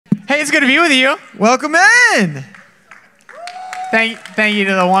Hey, it's good to be with you. Welcome in. Thank you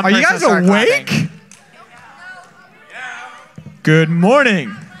to the one Are person you guys that started awake? clapping. Good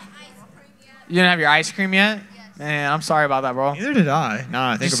morning. You didn't have your ice cream yet? Man, I'm sorry about that, bro. Neither did I.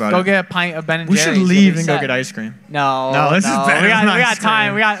 Nah, think Just about go it. get a pint of Ben & We Jerry's. should You'll leave be and go set. get ice cream. No, this is better We than got ice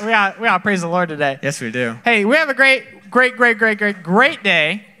time. cream. We got to praise the Lord today. Yes, we do. Hey, we have a great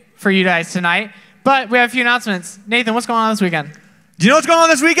day for you guys tonight. But we have a few announcements. Nathan, what's going on this weekend? Do you know what's going on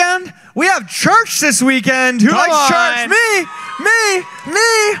this weekend? We have church this weekend. Who likes church?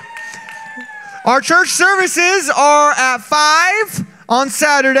 Me. Our church services are at 5 on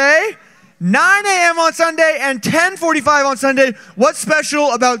Saturday, 9 a.m. on Sunday, and 10:45 on Sunday. What's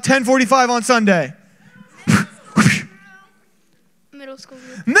special about 10:45 on Sunday? Middle school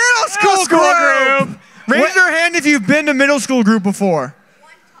group. Middle school group. Raise your hand if you've been to middle school group before.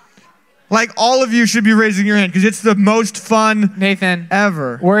 Like all of you should be raising your hand because it's the most fun Nathan,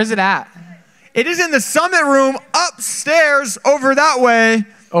 ever. where is it at? It is in the summit room upstairs over that way.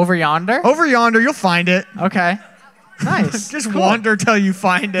 Over yonder? Over yonder, you'll find it. Okay. Nice. Just wander till you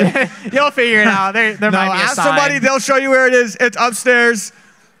find it. You'll figure it out. There might be a ask sign. somebody, they'll show you where it is. It's upstairs.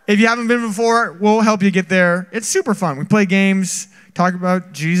 If you haven't been before, we'll help you get there. It's super fun. We play games, talk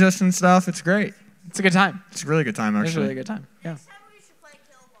about Jesus and stuff. It's great. It's a good time. It's a really good time, actually. It's a really good time. Yeah.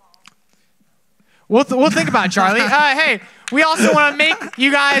 We'll think about it, Charlie. Hey, we also want to make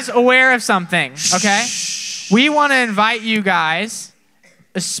you guys aware of something, okay? We want to invite you guys,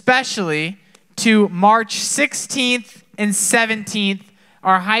 especially to March 16th and 17th,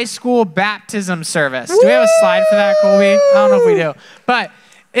 our high school baptism service. Do we have a slide for that, Colby? I don't know if we do. But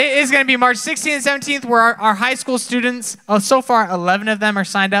it is going to be March 16th and 17th where our high school students, so far 11 of them are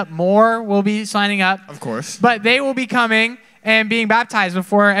signed up. More will be signing up. Of course. But they will be coming and being baptized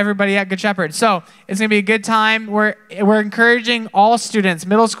before everybody at Good Shepherd. So it's going to be a good time. We're encouraging all students,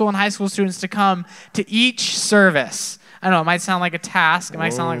 middle school and high school students, to come to each service. I know it might sound like a task. It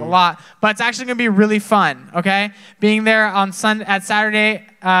might sound like a lot. But it's actually going to be really fun, okay? Being there on Saturday,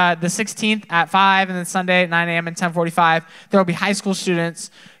 the 16th at 5, and then Sunday at 9 a.m. and 10:45, there will be high school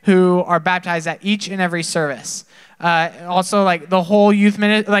students who are baptized at each and every service. Also, like the whole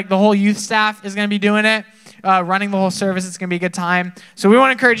youth staff is going to be doing it. Running the whole service. It's going to be a good time. So we want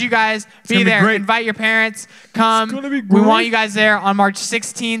to encourage you guys, be there. Invite your parents. Come. It's gonna be We great. want you guys there on March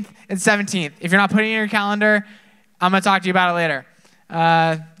 16th and 17th. If you're not putting it in your calendar, I'm going to talk to you about it later.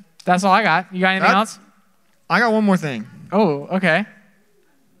 That's all I got. You got anything else? I got one more thing. Oh, okay.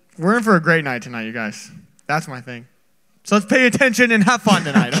 We're in for a great night tonight, you guys. That's my thing. So let's pay attention and have fun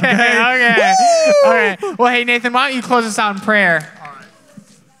tonight, okay? Okay. Well, hey, Nathan, why don't you close us out in prayer?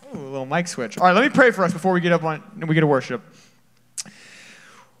 Ooh, a little mic switch. All right, let me pray for us before we get to worship.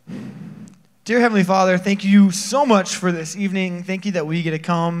 Dear Heavenly Father, thank you so much for this evening. Thank you that we get to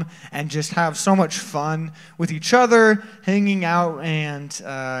come and just have so much fun with each other, hanging out, and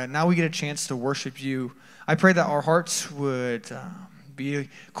now we get a chance to worship you. I pray that our hearts would be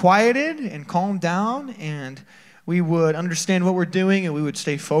quieted and calmed down, and we would understand what we're doing, and we would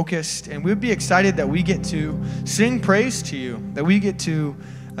stay focused, and we would be excited that we get to sing praise to you, that we get to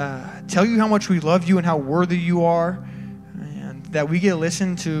tell you how much we love you and how worthy you are, and that we get to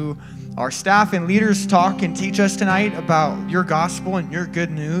listen to our staff and leaders talk and teach us tonight about your gospel and your good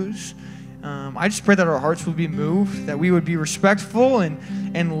news. I just pray that our hearts would be moved, that we would be respectful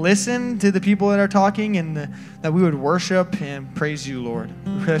and listen to the people that are talking, and that we would worship and praise you, Lord.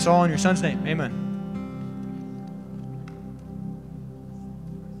 We pray this all in your Son's name. Amen.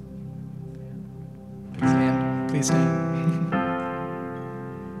 Please stand.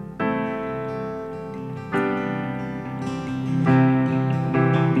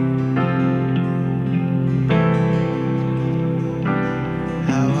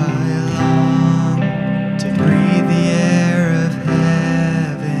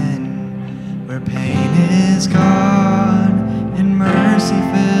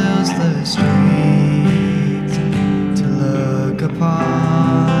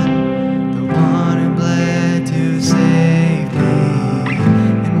 Upon the one who bled to save.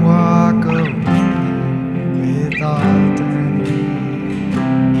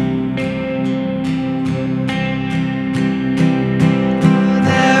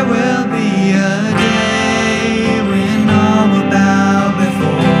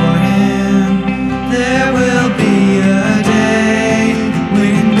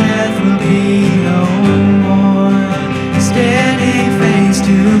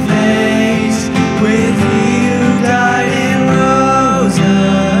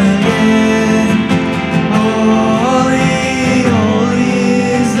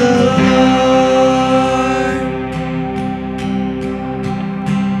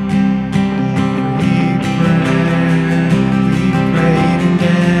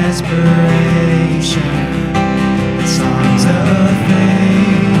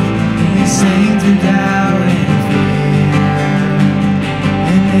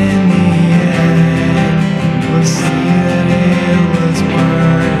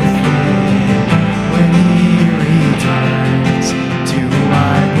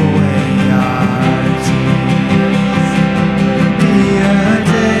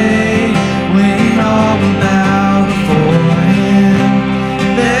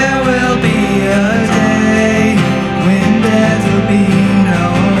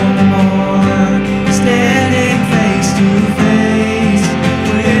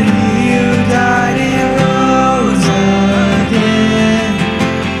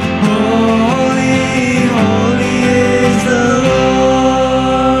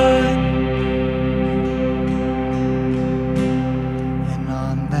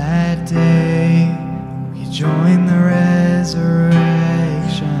 join the resurrection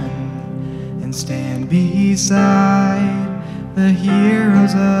and stand beside the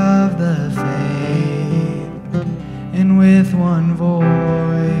heroes of the faith, and with one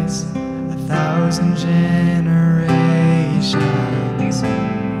voice 1,000 generations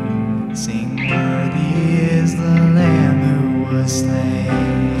sing, worthy is the Lamb who was slain.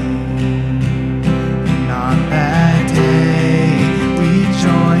 And on that day we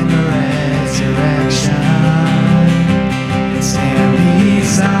join the resurrection and stand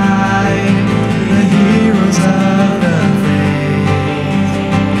beside the heroes of the faith,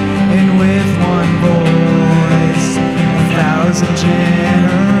 and with one voice 1,000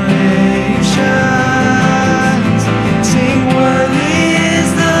 generations sing, worthy is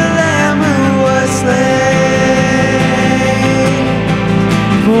the Lamb who was slain.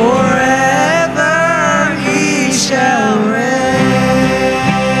 Forever he shall reign.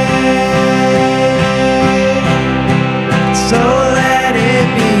 So let it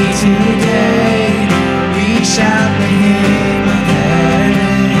be today. We shout the hymn of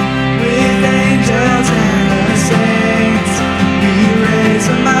heaven with angels and the saints. We raise a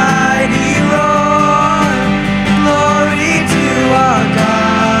mighty roar. Glory to our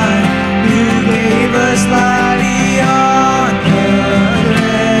God, who gave us light beyond the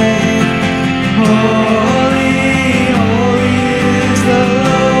grave. Holy, holy is the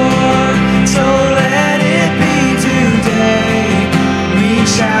Lord. So let it be today. We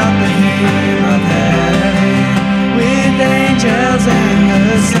shout the hymn of heaven with angels and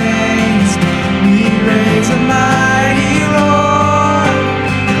the saints. We raise a mighty roar.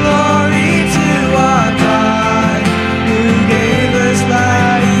 Glory to our God, who gave us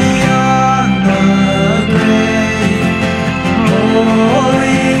light beyond the grave.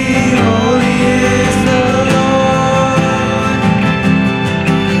 Holy, holy is the Lord.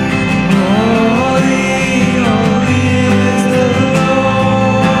 Holy, holy is the Lord.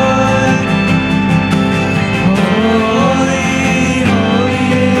 Holy, holy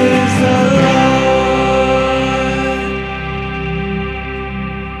is the Lord.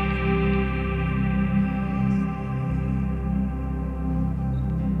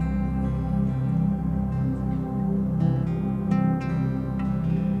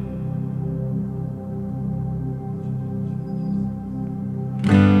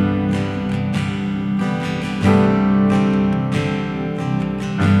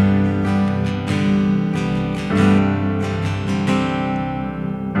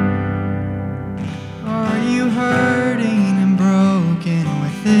 Are you hurting and broken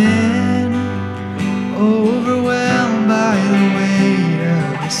within, overwhelmed by the weight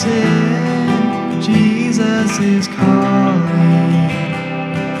of your sin? Jesus is calling.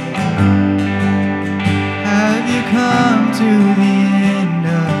 Have you come to the end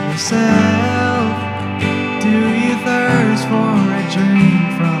of yourself? Do you thirst for a drink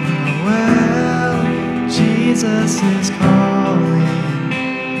from the well? Jesus is calling.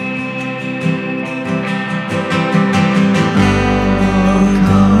 Oh,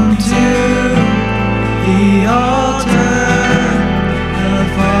 come to the altar. The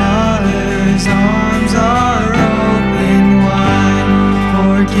Father's arms are open wide.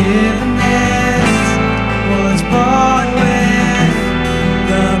 Forgiveness was bought with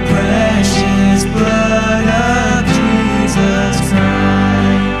the precious blood of Jesus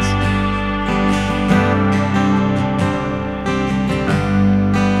Christ.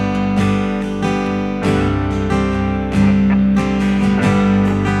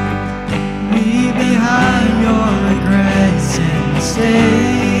 Leave behind your regrets and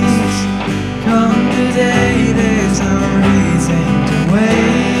mistakes. Come today, there's no reason to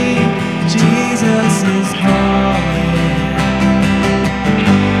wait. Jesus is calling.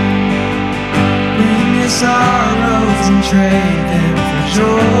 Bring your sorrows and trade them for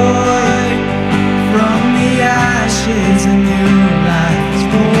joy. From the ashes a new life is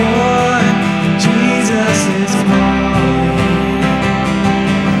born. Jesus is calling.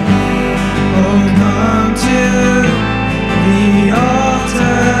 Oh, come to the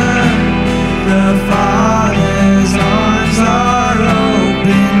altar. The Father's arms are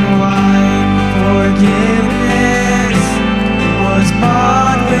open wide. Forgiveness was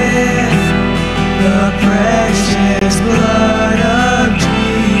bought with the precious blood of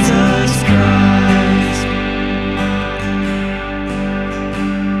Jesus Christ.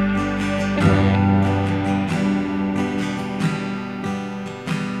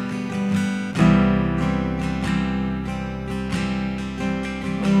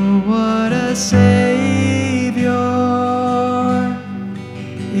 Oh, what a Savior!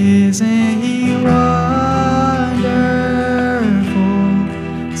 Isn't He wonderful?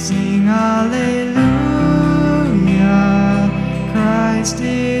 Sing hallelujah. Christ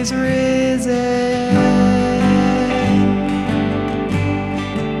is risen.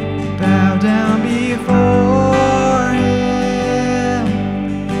 Bow down before him,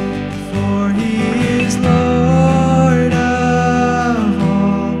 for he is Lord of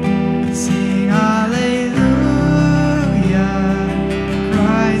all. Sing hallelujah,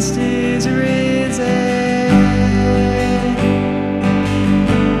 Christ is risen.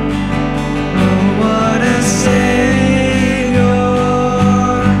 Oh, what a Savior,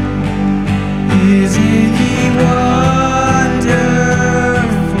 isn't he wonderful?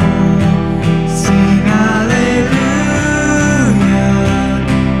 Sing hallelujah,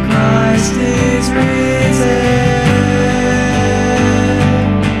 Christ is risen.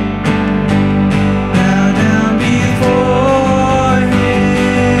 Bow down before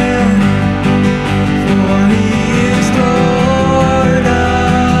him, for he is Lord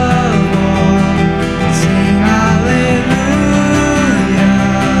of all. Sing hallelujah,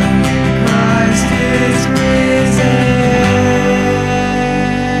 Christ is risen.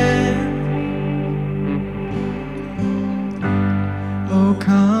 Oh,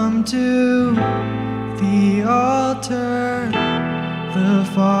 come to the altar. The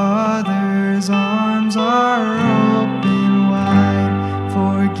Father's arms are open wide.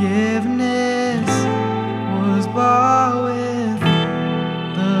 Forgiveness was bought with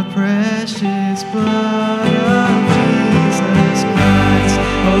the precious blood of Jesus Christ.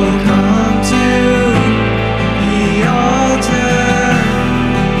 Oh, come to the altar.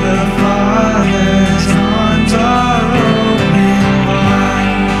 The Father's arms are open wide.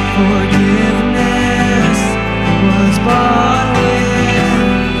 Forgiveness was bought with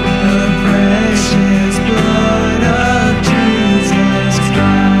the precious blood of Jesus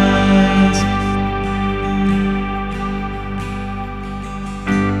Christ.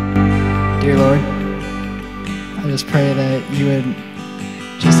 Dear Lord, I just pray that you would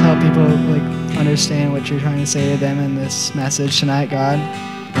just help people understand what you're trying to say to them in this message tonight, God.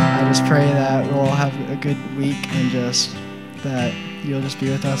 I just pray that we'll all have a good week and just that you'll just be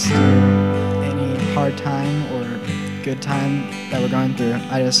with us through any hard time or good time that we're going through.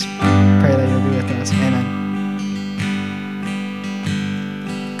 I just pray that you'll be with us. Amen.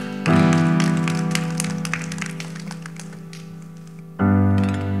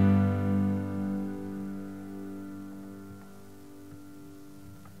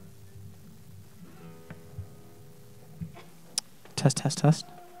 Test, test, test.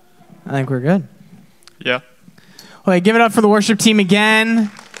 I think we're good. Yeah. Well, give it up for the worship team again.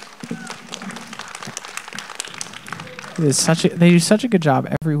 They do such a good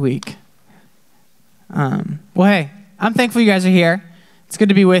job every week. Well, hey, I'm thankful you guys are here. It's good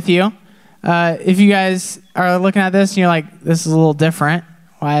to be with you. If you guys are looking at this and you're like, this is a little different.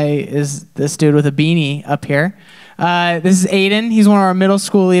 Why is this dude with a beanie up here? This is Aiden. He's one of our middle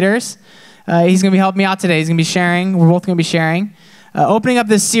school leaders. He's going to be helping me out today. He's going to be sharing. We're both going to be sharing. Opening up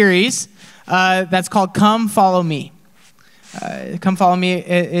this series that's called Come Follow Me. Come Follow Me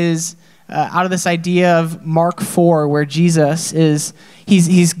is out of this idea of Mark 4, where Jesus is,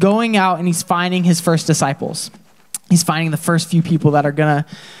 he's going out and he's finding his first disciples. He's finding the first few people that are going to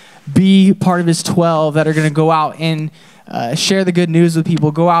be part of his 12, that are going to go out and share the good news with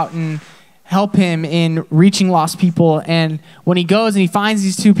people, go out and help him in reaching lost people. And when he goes and he finds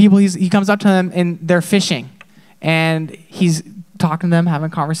these two people, he comes up to them and they're fishing. And he's talking to them, having a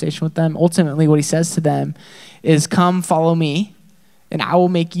conversation with them. Ultimately, what he says to them is, come follow me, and I will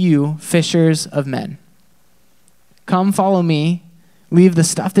make you fishers of men. Come follow me, leave the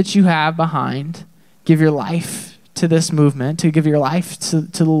stuff that you have behind, give your life to this movement, to give your life to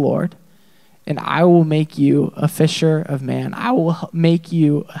the Lord, and I will make you a fisher of man. I will make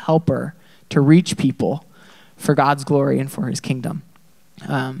you a helper to reach people for God's glory and for his kingdom.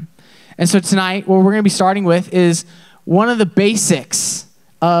 And so tonight, what we're going to be starting with is one of the basics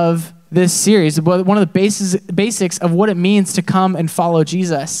of this series, one of the basics of what it means to come and follow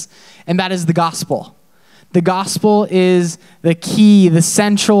Jesus, and that is the gospel. The gospel is the key, the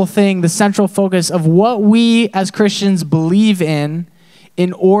central thing, the central focus of what we as Christians believe in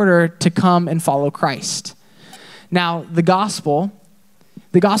order to come and follow Christ. Now, the gospel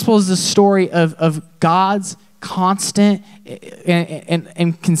is the story of God's constant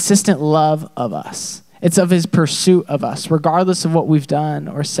and consistent love of us. It's of his pursuit of us. Regardless of what we've done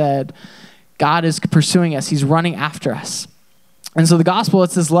or said, God is pursuing us. He's running after us. And so the gospel,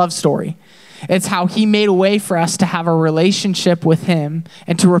 it's this love story. It's how he made a way for us to have a relationship with him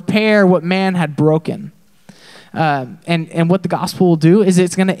and to repair what man had broken. And what the gospel will do is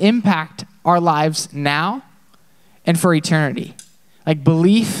it's going to impact our lives now and for eternity. Like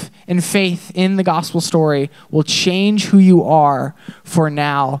belief and faith in the gospel story will change who you are for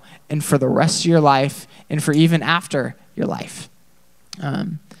now and for the rest of your life and for even after your life.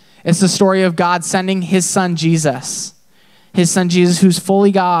 It's the story of God sending his son Jesus. His son Jesus, who's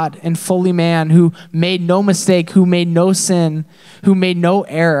fully God and fully man, who made no mistake, who made no sin, who made no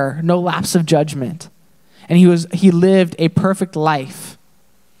error, no lapse of judgment. And he lived a perfect life.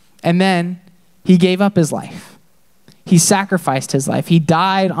 And then he gave up his life. He sacrificed his life. He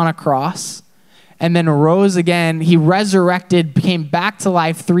died on a cross and then rose again. He resurrected, came back to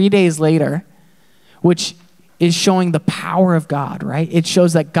life 3 days later, which is showing the power of God, right? It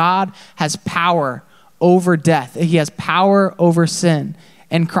shows that God has power over death. He has power over sin.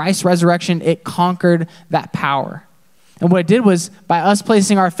 And Christ's resurrection, it conquered that power. And what it did was, by us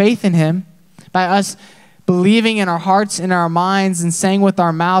placing our faith in him, by us believing in our hearts and our minds and saying with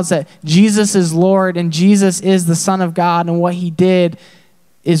our mouths that Jesus is Lord and Jesus is the Son of God and what he did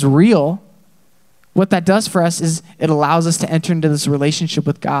is real, what that does for us is it allows us to enter into this relationship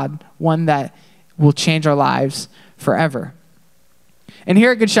with God, one that will change our lives forever. And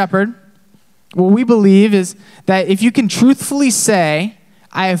here at Good Shepherd, what we believe is that if you can truthfully say,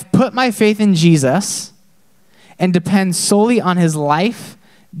 I have put my faith in Jesus and depend solely on his life,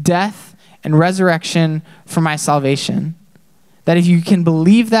 death, and resurrection for my salvation, that if you can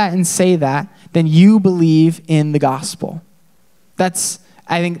believe that and say that, then you believe in the gospel.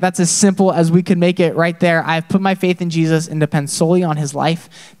 I think that's as simple as we could make it right there. I've put my faith in Jesus and depend solely on his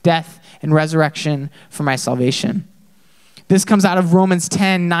life, death, and resurrection for my salvation. This comes out of Romans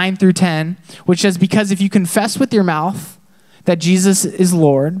 10, 9 through 10, which says, because if you confess with your mouth that Jesus is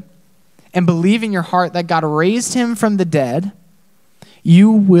Lord and believe in your heart that God raised him from the dead,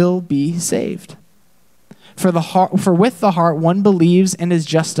 you will be saved. For with the heart one believes and is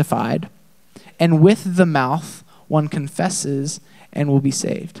justified, and with the mouth one confesses and will be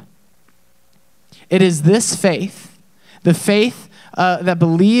saved. It is this faith, the faith that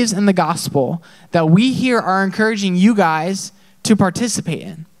believes in the gospel, that we here are encouraging you guys to participate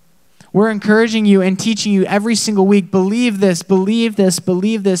in. We're encouraging you and teaching you every single week, believe this, believe this,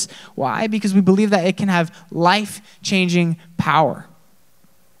 believe this. Why? Because we believe that it can have life-changing power.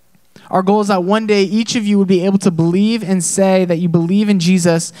 Our goal is that one day each of you would be able to believe and say that you believe in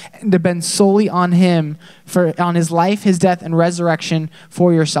Jesus and depend solely on him, on his life, his death, and resurrection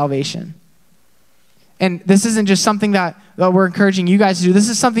for your salvation. And this isn't just something that we're encouraging you guys to do. This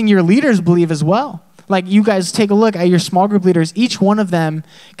is something your leaders believe as well. Like you guys take a look at your small group leaders. Each one of them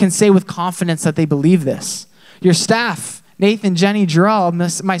can say with confidence that they believe this. Your staff, Nathan, Jenny,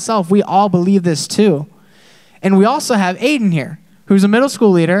 Jarrell, myself, we all believe this too. And we also have Aiden here, who's a middle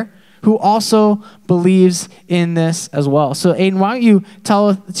school leader, who also believes in this as well. So Aiden, why don't you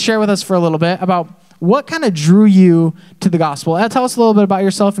share with us for a little bit about what kind of drew you to the gospel? Tell us a little bit about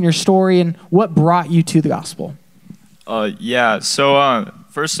yourself and your story and what brought you to the gospel. So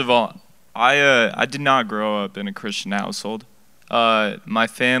first of all, I did not grow up in a Christian household. My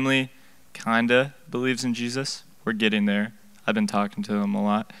family kind of believes in Jesus. We're getting there. I've been talking to them a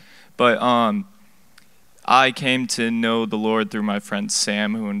lot. But I came to know the Lord through my friend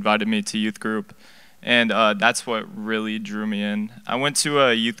Sam, who invited me to youth group. And that's what really drew me in. I went to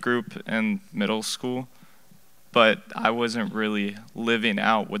a youth group in middle school, but I wasn't really living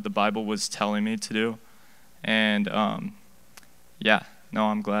out what the Bible was telling me to do. And I'm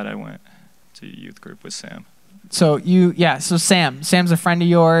glad I went to youth group with Sam. So Sam's a friend of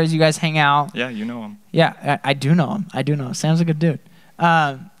yours. You guys hang out. Yeah, you know him. Yeah, I do know him. Sam's a good dude.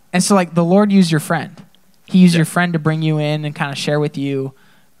 And so like the Lord used your friend. He used your friend to bring you in and kind of share with you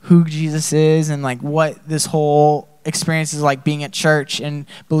who Jesus is and like what this whole experience is like being at church and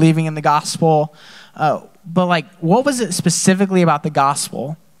believing in the gospel. But like, what was it specifically about the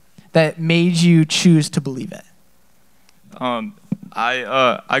gospel that made you choose to believe it?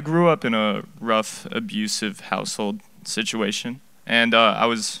 I grew up in a rough, abusive household situation, and I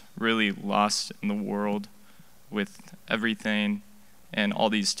was really lost in the world with everything and all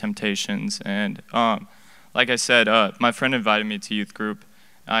these temptations. And like I said, my friend invited me to youth group.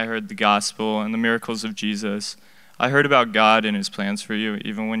 I heard the gospel and the miracles of Jesus. I heard about God and his plans for you.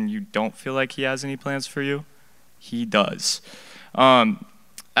 Even when you don't feel like he has any plans for you, he does.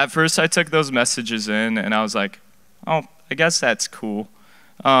 At first, I took those messages in, and I was like, oh, I guess that's cool.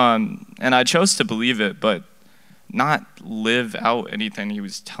 And I chose to believe it, but not live out anything he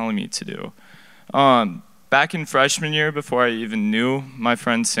was telling me to do. Back in freshman year, before I even knew my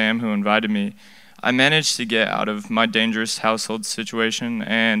friend Sam, who invited me, I managed to get out of my dangerous household situation,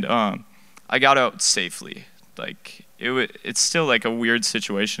 and I got out safely. Like it's still like a weird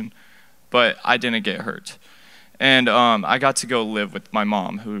situation, but I didn't get hurt. And I got to go live with my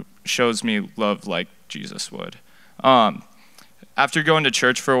mom, who shows me love like Jesus would. After going to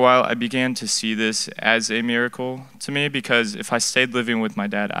church for a while, I began to see this as a miracle to me, because if I stayed living with my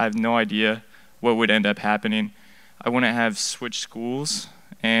dad, I have no idea what would end up happening. I wouldn't have switched schools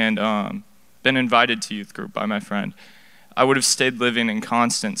and been invited to youth group by my friend. I would have stayed living in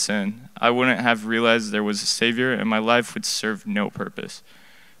constant sin. I wouldn't have realized there was a Savior, and my life would serve no purpose.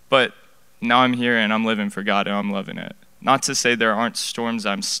 But now I'm here, and I'm living for God, and I'm loving it. Not to say there aren't storms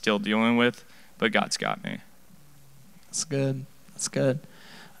I'm still dealing with, but God's got me. That's good. That's good.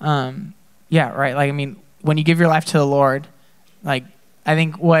 Yeah, right. Like, I mean, when you give your life to the Lord, like, I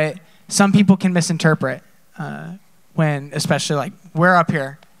think what some people can misinterpret when, especially, like, we're up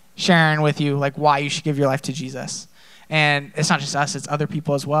here sharing with you, like, why you should give your life to Jesus. And it's not just us, it's other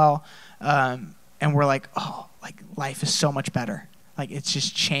people as well. And we're like, oh, like, life is so much better. Like, it's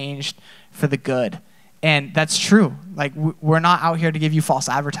just changed for the good. And that's true. Like, we're not out here to give you false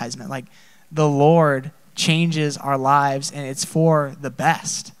advertisement. Like, the Lord changes our lives, and it's for the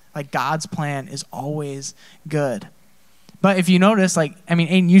best. Like, God's plan is always good. But if you notice, like, I mean,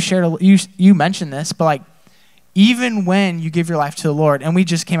 Aiden, you mentioned this, but like, even when you give your life to the Lord, and we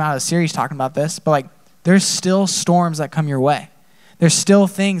just came out of a series talking about this, but like, there's still storms that come your way. There's still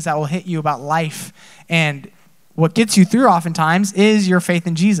things that will hit you about life, and what gets you through oftentimes is your faith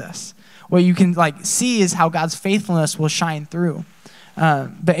in Jesus. What you can like see is how God's faithfulness will shine through.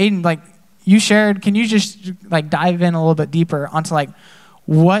 But Aiden, like, you shared, can you just like dive in a little bit deeper onto like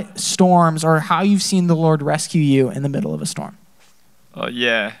what storms or how you've seen the Lord rescue you in the middle of a storm?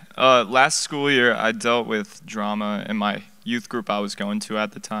 Yeah. Last school year, I dealt with drama in my youth group I was going to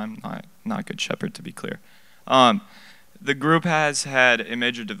at the time. Not Good Shepherd, to be clear. The group has had a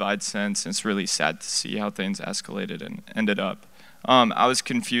major divide since, and it's really sad to see how things escalated and ended up. I was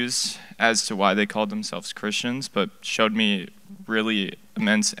confused as to why they called themselves Christians, but showed me really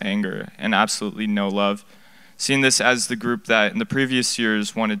immense anger and absolutely no love. Seeing this as the group that in the previous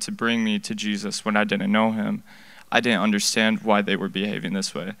years wanted to bring me to Jesus when I didn't know him, I didn't understand why they were behaving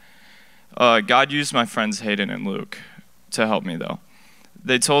this way. God used my friends Hayden and Luke to help me, though.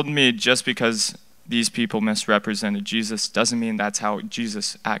 They told me just because these people misrepresented Jesus doesn't mean that's how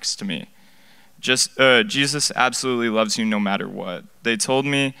Jesus acts to me. Jesus absolutely loves you no matter what. They told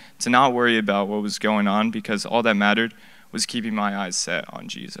me to not worry about what was going on because all that mattered was keeping my eyes set on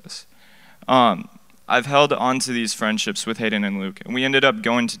Jesus. I've held on to these friendships with Hayden and Luke, and we ended up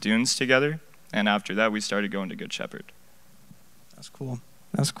going to Dunes together, and after that, we started going to Good Shepherd. That's cool.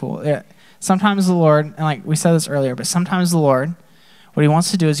 That's cool. Yeah. Sometimes the Lord, and like we said this earlier, but sometimes the Lord, what he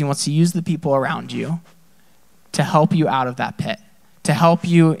wants to do is he wants to use the people around you to help you out of that pit, to help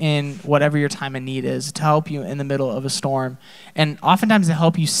you in whatever your time of need is, to help you in the middle of a storm, and oftentimes to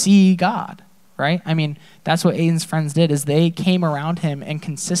help you see God, right? I mean, that's what Aiden's friends did, is they came around him and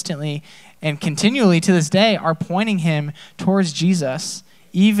consistently and continually to this day are pointing him towards Jesus,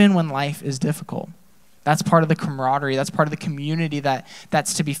 even when life is difficult. That's part of the camaraderie. That's part of the community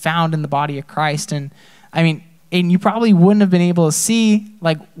that's to be found in the body of Christ. And I mean, Aiden, you probably wouldn't have been able to see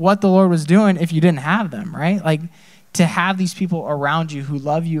like what the Lord was doing if you didn't have them, right? Like, to have these people around you who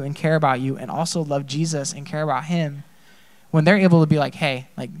love you and care about you and also love Jesus and care about him, when they're able to be like, hey,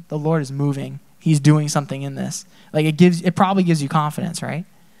 like, the Lord is moving. He's doing something in this. Like, it probably gives you confidence, right?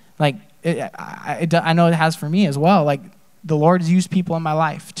 Like, I know it has for me as well. Like, the Lord has used people in my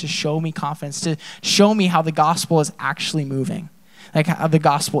life to show me confidence, to show me how the gospel is actually moving. Like, how the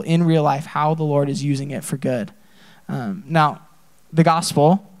gospel in real life, how the Lord is using it for good. Now, the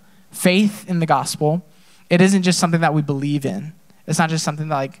gospel, faith in the gospel, it isn't just something that we believe in. It's not just something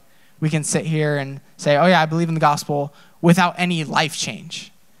that like we can sit here and say, oh yeah, I believe in the gospel without any life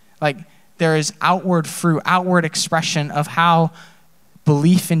change. Like, there is outward fruit, outward expression of how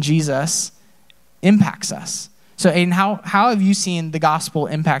belief in Jesus impacts us. So Aiden, how have you seen the gospel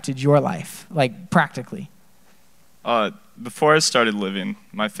impacted your life, like practically? Before I started living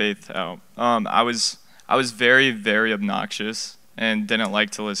my faith out, I was very, very obnoxious and didn't like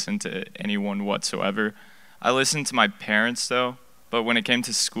to listen to anyone whatsoever. I listened to my parents, though, but when it came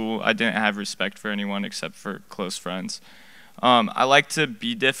to school, I didn't have respect for anyone except for close friends. I liked to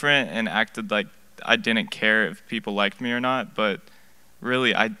be different and acted like I didn't care if people liked me or not, but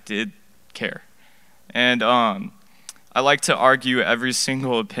really, I did care. And I liked to argue every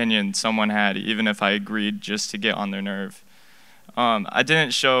single opinion someone had, even if I agreed, just to get on their nerve. I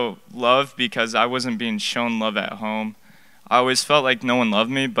didn't show love because I wasn't being shown love at home. I always felt like no one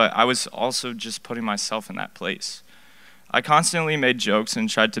loved me, but I was also just putting myself in that place. I constantly made jokes and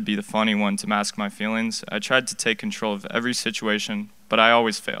tried to be the funny one to mask my feelings. I tried to take control of every situation, but I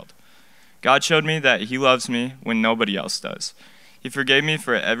always failed. God showed me that he loves me when nobody else does. He forgave me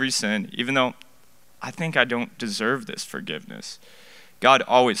for every sin, even though I think I don't deserve this forgiveness. God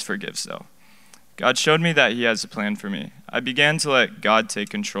always forgives, though. God showed me that he has a plan for me. I began to let God take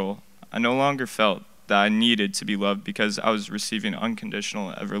control. I no longer felt that I needed to be loved because I was receiving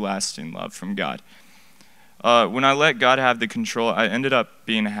unconditional, everlasting love from God. When I let God have the control, I ended up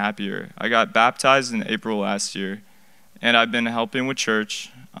being happier. I got baptized in April last year, and I've been helping with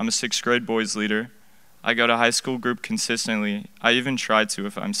church. I'm a 6th grade boys leader. I go to high school group consistently. I even try to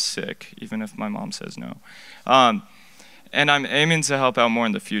if I'm sick, even if my mom says no. And I'm aiming to help out more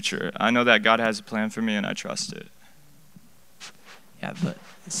in the future. I know that God has a plan for me, and I trust it. Yeah, but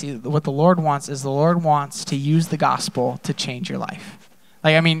see, what the Lord wants is the Lord wants to use the gospel to change your life.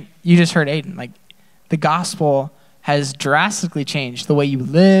 Like, I mean, you just heard Aiden. Like, the gospel has drastically changed the way you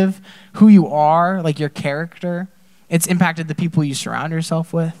live, who you are, like your character. It's impacted the people you surround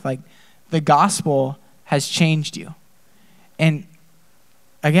yourself with. Like, the gospel has changed you. And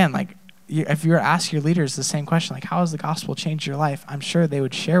again, like, if you were to ask your leaders the same question, like, how has the gospel changed your life? I'm sure they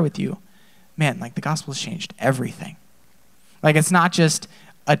would share with you, man, like, the gospel has changed everything. Like, it's not just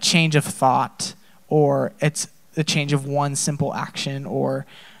a change of thought, or it's a change of one simple action or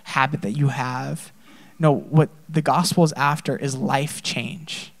habit that you have. No, what the gospel is after is life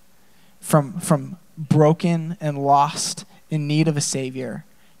change. From broken and lost in need of a savior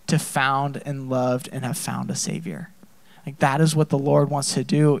to found and loved and have found a savior. Like, that is what the Lord wants to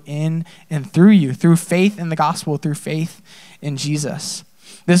do in and through you, through faith in the gospel, through faith in Jesus.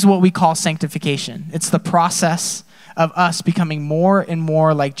 This is what we call sanctification. It's the process of us becoming more and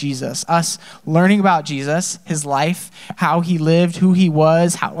more like Jesus, us learning about Jesus, his life, how he lived, who he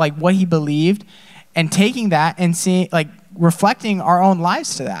was, how, like, what he believed, and taking that and seeing, like, reflecting our own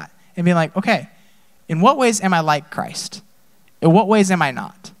lives to that and being like, okay, in what ways am I like Christ? In what ways am I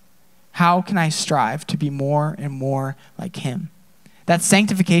not? How can I strive to be more and more like him? That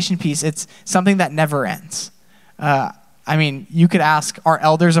sanctification piece, it's something that never ends. I mean, you could ask our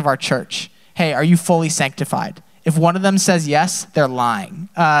elders of our church, hey, are you fully sanctified? If one of them says yes, they're lying.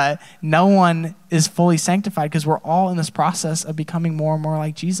 No one is fully sanctified because we're all in this process of becoming more and more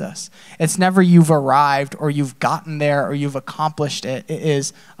like Jesus. It's never you've arrived or you've gotten there or you've accomplished it. It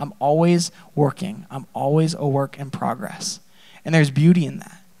is, I'm always working. I'm always a work in progress. And there's beauty in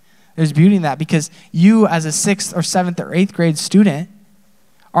that. There's beauty in that because you as a 6th or 7th or 8th grade student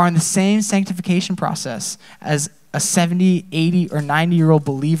are in the same sanctification process as a 70, 80, or 90-year-old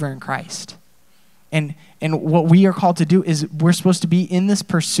believer in Christ. And what we are called to do is we're supposed to be in this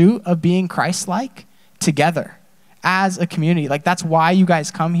pursuit of being Christ-like together as a community. Like, that's why you guys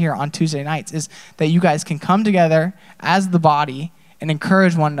come here on Tuesday nights, is that you guys can come together as the body and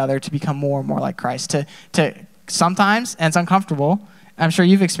encourage one another to become more and more like Christ. To sometimes, and it's uncomfortable, I'm sure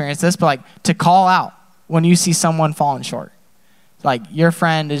you've experienced this, but like to call out when you see someone falling short. Like, your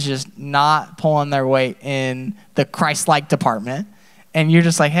friend is just not pulling their weight in the Christ-like department, and you're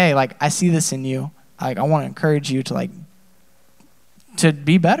just like, hey, like, I see this in you. Like, I want to encourage you to, like, to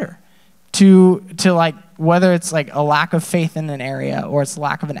be better. To like, whether it's like a lack of faith in an area or it's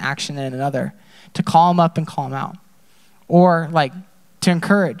lack of an action in another, to call them up and call them out. Or like to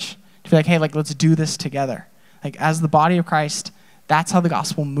encourage, to be like, hey, like, let's do this together. Like, as the body of Christ, that's how the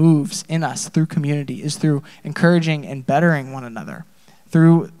gospel moves in us through community, is through encouraging and bettering one another.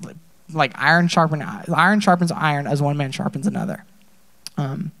 Through like iron sharpens iron as one man sharpens another.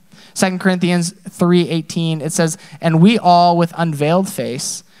 2 Corinthians 3:18, it says, and we all with unveiled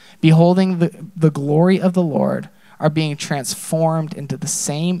face, beholding the glory of the Lord, are being transformed into the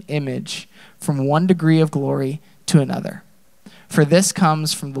same image from one degree of glory to another. For this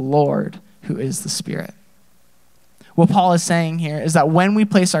comes from the Lord, who is the Spirit. What Paul is saying here is that when we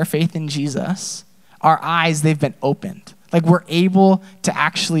place our faith in Jesus, our eyes, they've been opened. Like, we're able to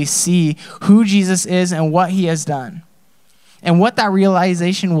actually see who Jesus is and what he has done. And what that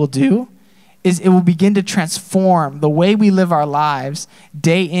realization will do is it will begin to transform the way we live our lives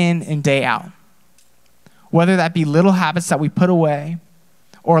day in and day out. Whether that be little habits that we put away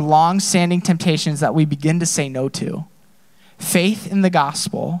or long-standing temptations that we begin to say no to, faith in the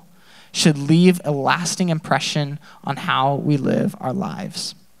gospel should leave a lasting impression on how we live our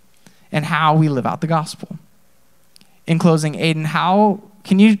lives and how we live out the gospel. In closing, Aiden,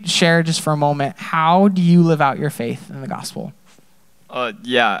 can you share just for a moment, how do you live out your faith in the gospel?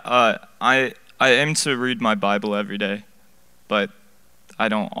 I aim to read my Bible every day, but I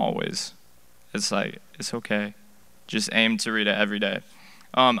don't always. It's like, it's okay. Just aim to read it every day.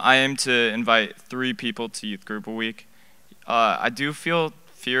 I aim to invite 3 people to youth group a week. I do feel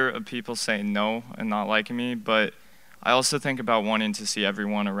fear of people saying no and not liking me, but I also think about wanting to see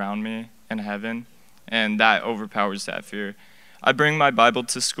everyone around me in heaven, and that overpowers that fear. I bring my Bible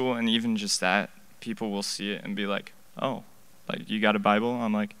to school, and even just that, people will see it and be like, oh, like, you got a Bible?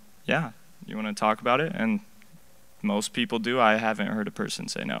 I'm like, yeah, you want to talk about it? And most people do. I haven't heard a person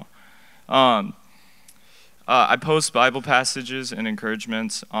say no. I post Bible passages and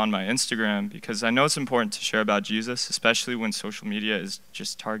encouragements on my Instagram because I know it's important to share about Jesus, especially when social media is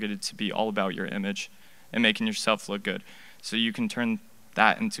just targeted to be all about your image and making yourself look good. So you can turn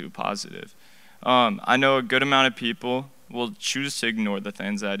that into positive. I know a good amount of people will choose to ignore the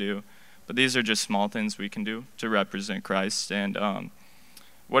things I do, but these are just small things we can do to represent Christ. And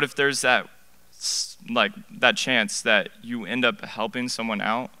what if there's that chance that you end up helping someone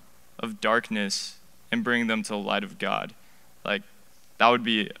out of darkness and bring them to the light of God? Like, that would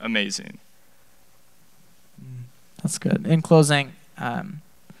be amazing. That's good. In closing,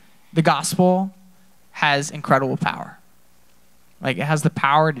 the gospel has incredible power. Like, it has the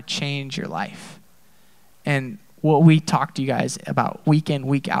power to change your life. And what we talk to you guys about week in,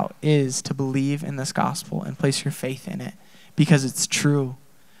 week out is to believe in this gospel and place your faith in it because it's true.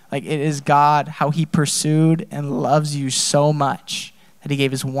 Like, it is God, how he pursued and loves you so much that he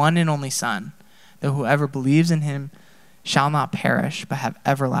gave his one and only son, that whoever believes in him shall not perish but have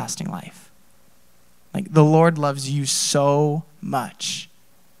everlasting life. Like, the Lord loves you so much,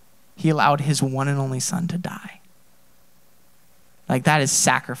 he allowed his one and only son to die. Like, that is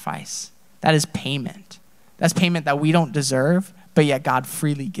sacrifice. That is payment. That's payment that we don't deserve, but yet God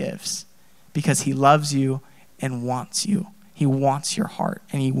freely gives because he loves you and wants you. He wants your heart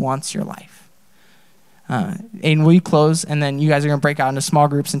and he wants your life. Aiden, will you close? And then you guys are going to break out into small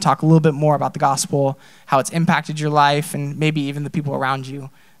groups and talk a little bit more about the gospel, how it's impacted your life, and maybe even the people around you.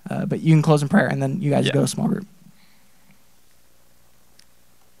 But you can close in prayer, and then you guys go to small group.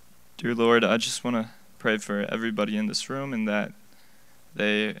 Dear Lord, I just want to pray for everybody in this room and that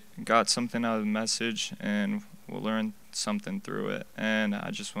they got something out of the message and will learn something through it. And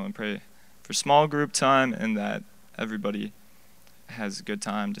I just want to pray for small group time and that everybody has a good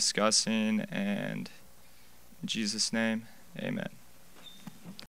time discussing. And in Jesus' name, amen.